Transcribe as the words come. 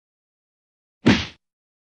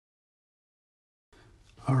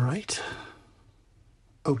All right.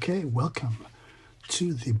 Okay, welcome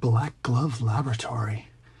to the Black Glove Laboratory.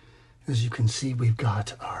 As you can see, we've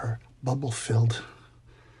got our bubble-filled,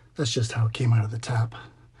 that's just how it came out of the tap,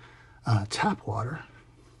 tap water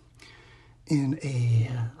in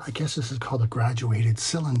a, I guess this is called a graduated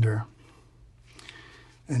cylinder.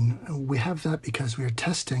 And we have that because we are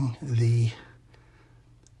testing the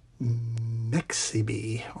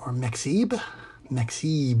MEXYBE, or MEXYBE?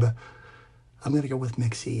 MEXYBE. I'm going to go with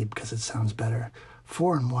MEXYBE because it sounds better.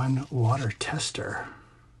 4-in-1 water tester.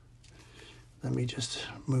 Let me just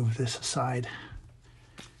move this aside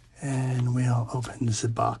and we'll open the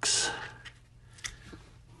box.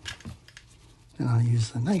 And I'll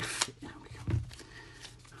use the knife.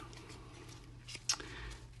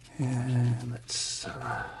 And let's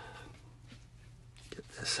get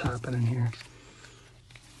this happening here.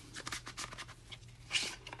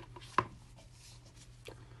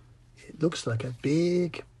 It looks like a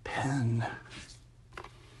big pen.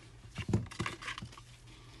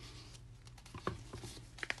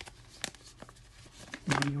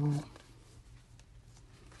 Manual.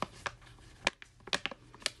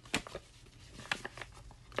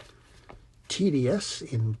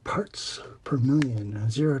 TDS in parts per million,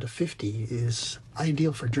 0 to 50 is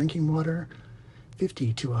ideal for drinking water,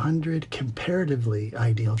 50 to 100 comparatively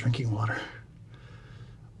ideal drinking water,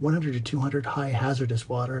 100 to 200 high hazardous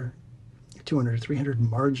water, 200 to 300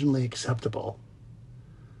 marginally acceptable.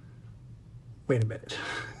 Wait a minute.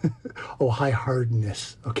 Oh, high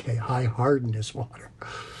hardness. Okay, high hardness water.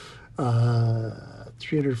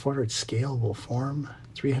 300 to 400 scalable form.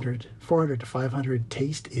 400 to 500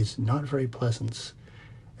 taste is not very pleasant.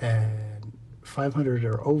 And 500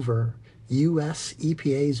 or over, US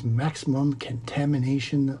EPA's maximum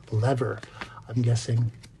contamination level. I'm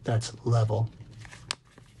guessing that's level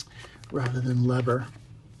rather than lever.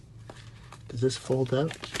 Does this fold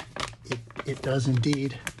out? It does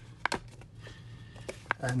indeed.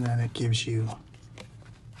 And then it gives you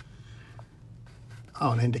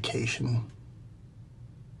an indication.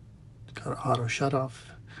 It's got an auto shut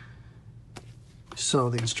off. So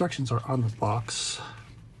the instructions are on the box.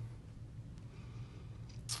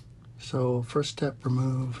 So first step,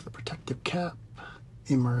 remove the protective cap,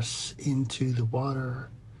 immerse into the water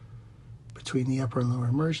between the upper and lower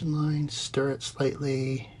immersion lines, stir it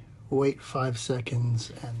slightly, wait 5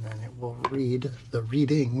 seconds, and then it will read the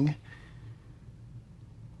reading.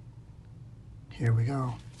 Here we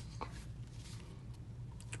go.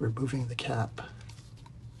 Removing the cap.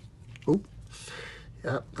 Oh,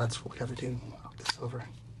 yep, that's what we gotta do. Knock this over.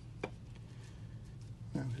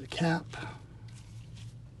 Remove the cap.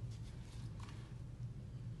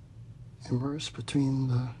 Immerse between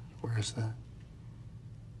the, where is that?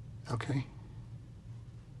 Okay.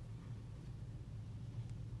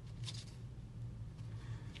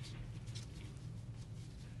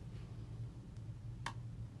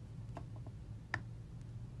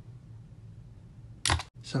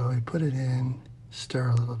 So we put it in,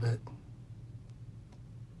 stir a little bit.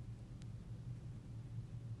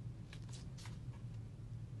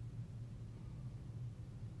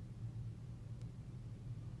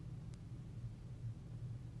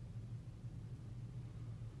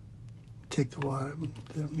 Take the water,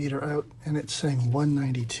 the meter out, and it's saying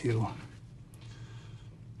 192.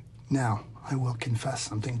 Now, I will confess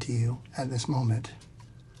something to you at this moment.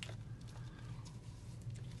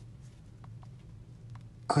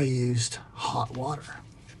 I used hot water.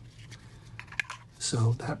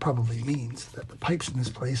 So that probably means that the pipes in this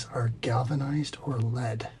place are galvanized or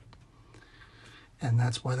lead. And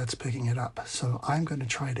that's why that's picking it up. So I'm going to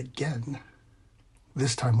try it again,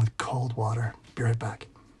 this time with cold water. Be right back.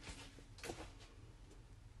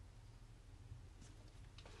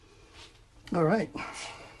 All right.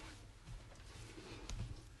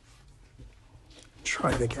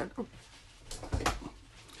 Try it again.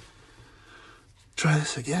 Try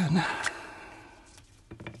this again.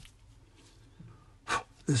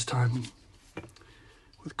 This time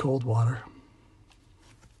with cold water.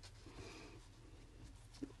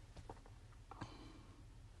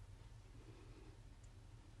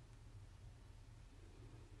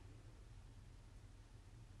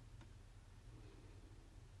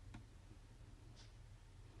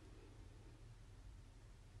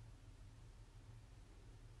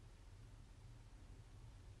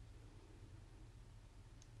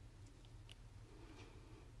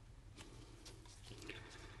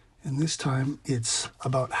 And this time it's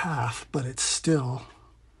about half, but it's still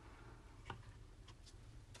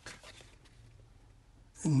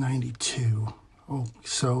 92. Oh,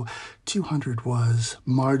 so 200 was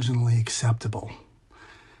marginally acceptable.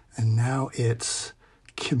 And now it's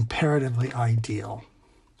comparatively ideal.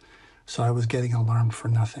 So I was getting alarmed for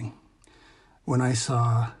nothing. When I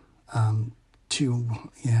saw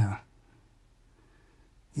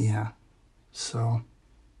so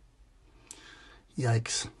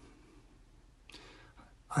yikes.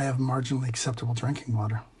 I have marginally acceptable drinking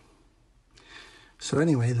water. So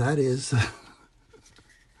anyway, that is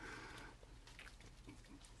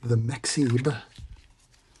the MEXYBE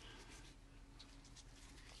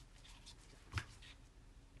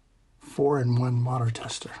 4-in-1 water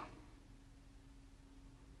tester.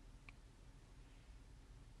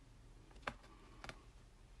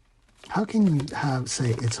 How can you say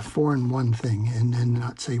it's a 4-in-1 thing and then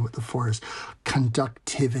not say what the 4 is?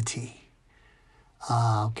 Conductivity.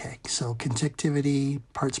 Okay, so conductivity,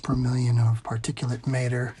 parts per million of particulate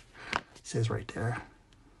matter, it says right there.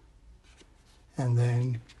 And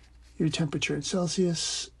then your temperature in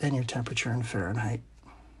Celsius and your temperature in Fahrenheit.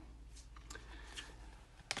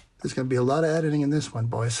 There's going to be a lot of editing in this one,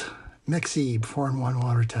 boys. MEXYBE 4-in-1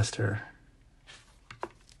 water tester.